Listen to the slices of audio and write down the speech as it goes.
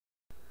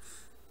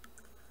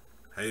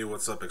Hey,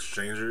 what's up,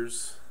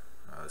 exchangers?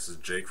 This is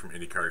Jake from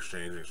Indie Card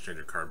Exchange and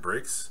Exchanger Card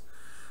Breaks.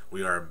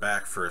 We are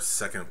back for a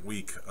second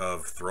week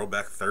of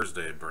Throwback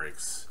Thursday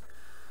breaks.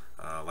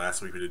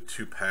 Last week we did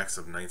 2 packs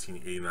of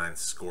 1989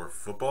 Score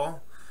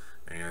Football,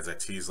 and as I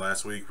teased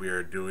last week, we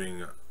are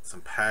doing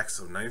some packs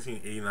of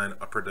 1989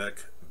 Upper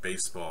Deck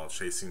Baseball,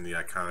 chasing the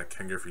iconic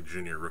Ken Griffey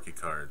Jr. rookie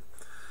card.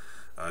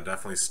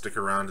 Definitely stick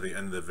around to the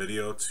end of the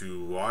video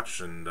to watch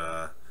and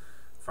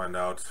find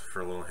out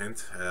for a little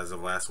hint as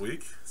of last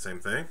week. Same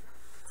thing.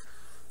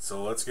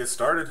 So let's get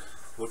started.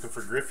 Looking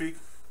for Griffey.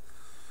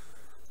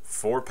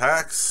 4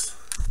 packs.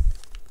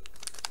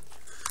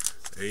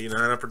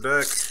 89 Upper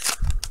Deck.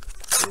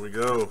 Here we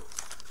go.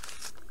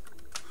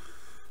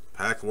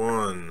 Pack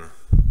 1.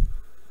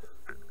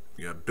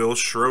 We got Bill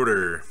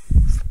Schroeder,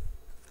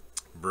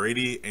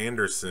 Brady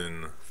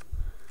Anderson,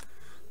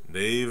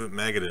 Dave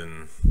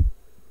Magadan,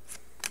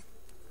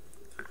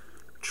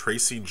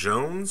 Tracy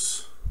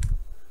Jones,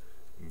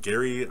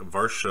 Gary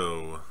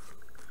Varsho,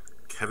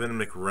 Kevin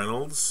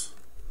McReynolds,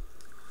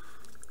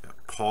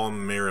 Paul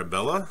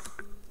Marabella.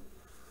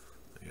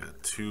 We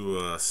got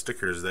 2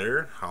 stickers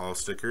there, hollow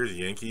stickers,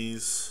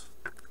 Yankees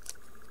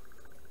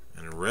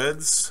and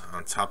Reds,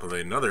 on top of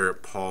another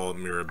Paul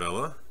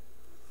Mirabella.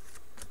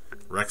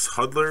 Rex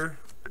Hudler,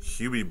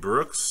 Hubie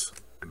Brooks,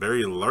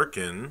 Barry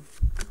Larkin,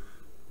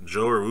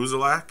 Joe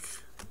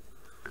Uruzalak,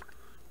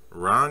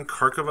 Ron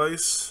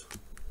Karkovice,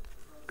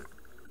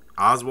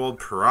 Oswald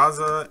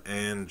Peraza,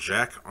 and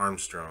Jack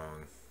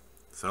Armstrong.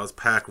 So that was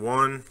pack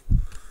 1.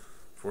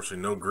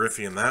 Unfortunately, no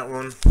Griffey in that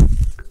one.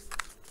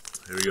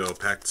 Here we go,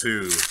 pack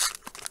 2.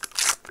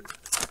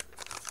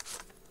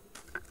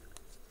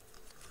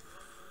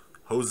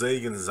 Jose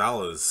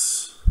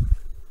Gonzalez,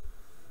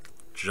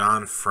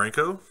 John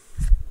Franco,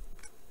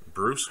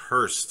 Bruce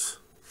Hurst,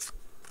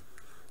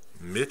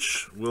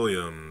 Mitch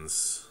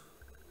Williams,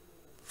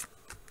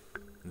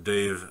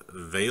 Dave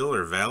Vale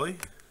or Valley.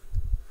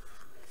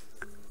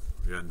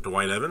 We got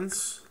Dwight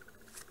Evans,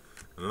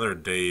 another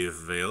Dave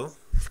Vale,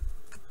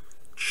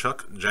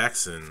 Chuck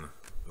Jackson,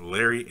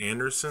 Larry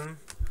Anderson,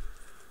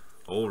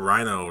 Old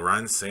Rhino,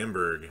 Ryan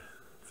Sandberg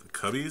for the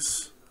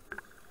Cubbies,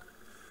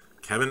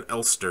 Kevin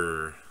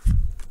Elster,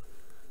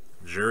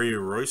 Jerry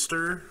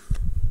Royster,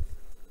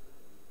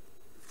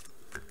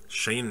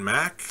 Shane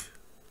Mack,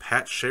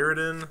 Pat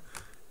Sheridan,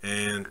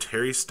 and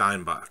Terry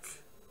Steinbach.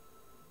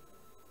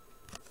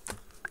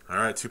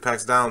 Alright, 2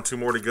 packs down, 2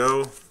 more to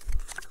go.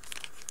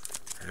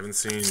 Haven't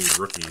seen any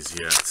rookies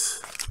yet.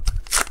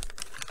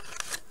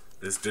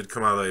 This did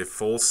come out of a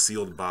full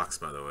sealed box,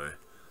 by the way.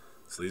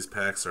 So these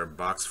packs are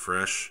box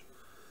fresh.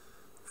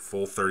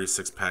 Full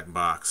 36-pack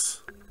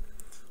box.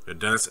 We got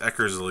Dennis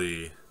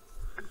Eckersley,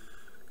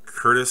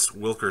 Curtis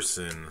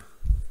Wilkerson,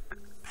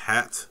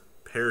 Pat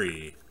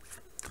Perry.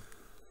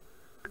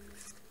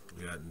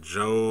 We got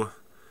Joe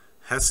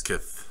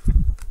Hesketh.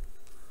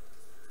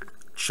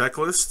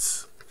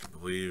 Checklist. I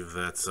believe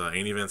that's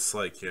Ain't Van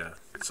Slyke, yeah.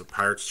 It's a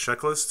Pirates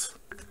checklist.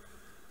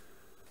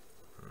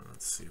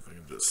 Let's see if I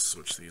can just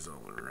switch these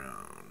all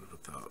around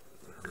without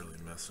really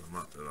messing them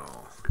up at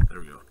all. There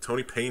we go.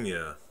 Tony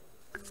Pena.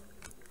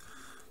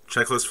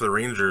 Checklist for the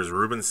Rangers,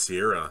 Ruben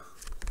Sierra.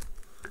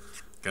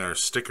 Got our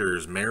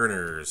stickers,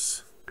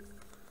 Mariners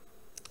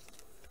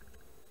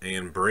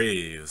and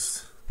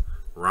Braves.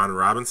 Ron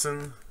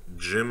Robinson,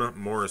 Jim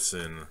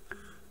Morrison.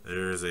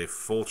 There's a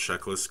full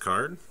checklist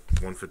card.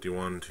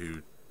 151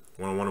 to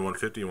 101 to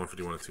 150,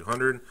 151 to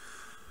 200.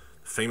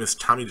 Famous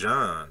Tommy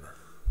John.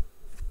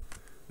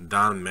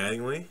 Don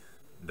Mattingly,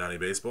 Donnie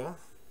Baseball.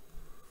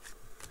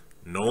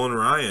 Nolan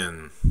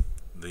Ryan,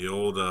 the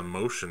old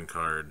motion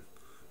card.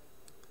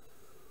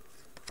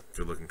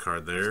 Good looking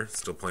card there.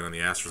 Still playing on the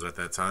Astros at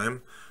that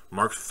time.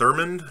 Mark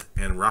Thurmond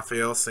and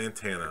Rafael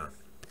Santana.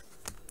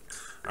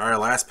 Alright,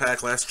 last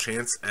pack, last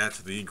chance at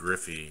the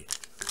Griffey.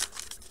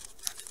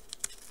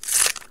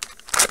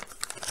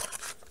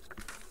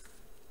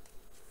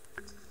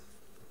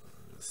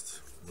 Just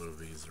move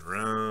these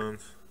around.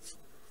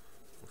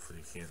 Hopefully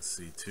you can't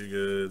see too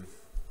good.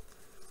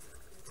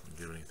 Don't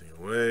give anything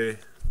away.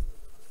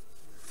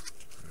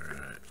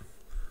 Alright.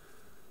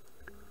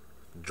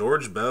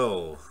 George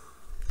Bell.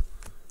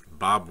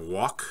 Bob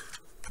Walk.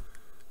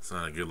 It's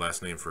not a good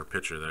last name for a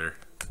pitcher there.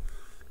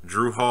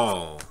 Drew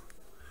Hall.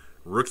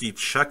 Rookie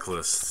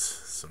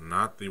checklist. So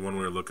not the one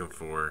we were looking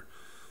for.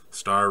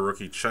 Star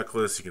rookie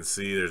checklist. You can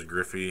see there's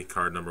Griffey,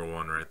 card number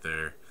 1 right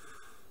there.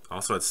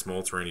 Also had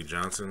Smoltz, Randy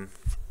Johnson.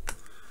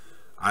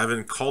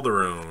 Ivan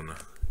Calderon.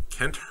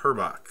 Kent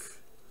Herbach.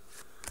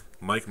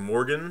 Mike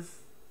Morgan.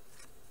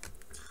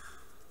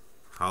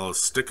 Hollow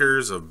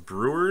stickers of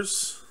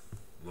Brewers.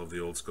 Love the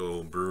old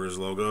school Brewers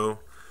logo.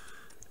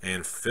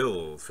 And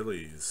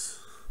Phillies.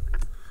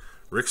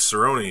 Rick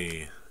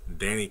Cerrone,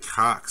 Danny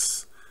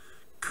Cox,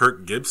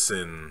 Kirk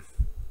Gibson.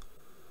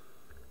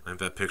 I think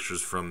that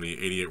picture's from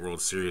the '88 World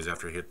Series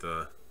after he hit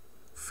the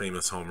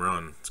famous home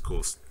run. It's a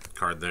cool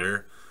card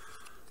there.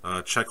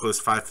 Checklist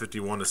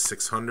 551 to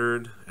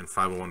 600 and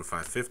 501 to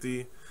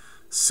 550.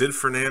 Sid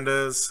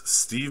Fernandez,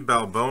 Steve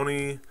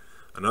Balboni,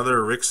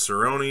 Another Rick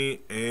Cerrone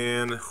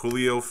and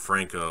Julio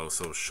Franco.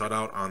 So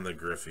shutout on the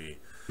Griffey.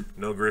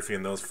 No Griffey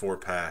in those 4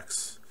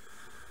 packs.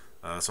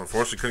 So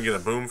unfortunately couldn't get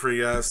a boom for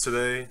you guys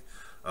today.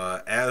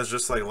 As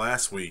just like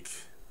last week,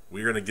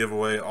 we're going to give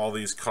away all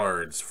these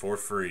cards for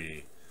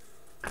free.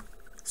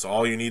 So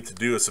all you need to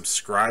do is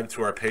subscribe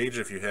to our page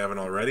if you haven't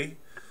already.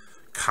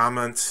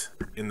 Comment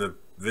in the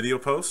video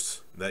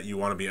post that you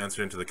want to be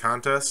entered into the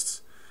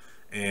contest.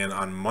 And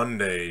on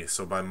Monday,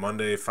 so by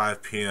Monday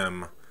 5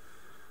 p.m.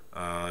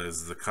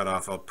 Is the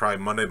cutoff. Probably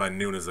Monday by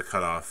noon is the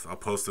cutoff. I'll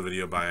post the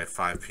video by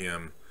 5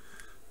 p.m.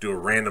 Do a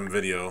random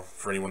video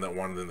for anyone that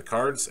wanted in the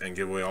cards and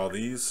give away all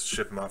these.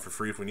 Ship them out for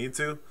free if we need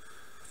to.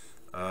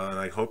 And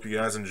I hope you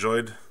guys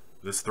enjoyed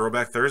this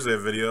Throwback Thursday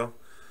video.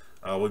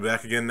 We'll be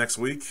back again next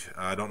week.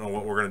 I don't know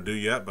what we're going to do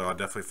yet, but I'll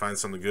definitely find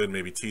something good.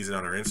 Maybe tease it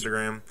on our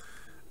Instagram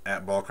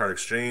at Ball Card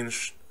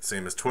Exchange,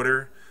 same as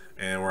Twitter.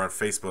 And we're on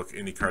Facebook,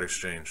 Indie Card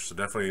Exchange. So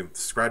definitely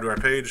subscribe to our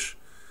page.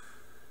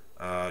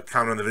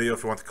 Comment on the video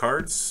if you want the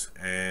cards.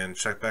 And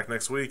check back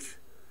next week.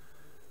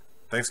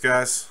 Thanks,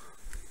 guys.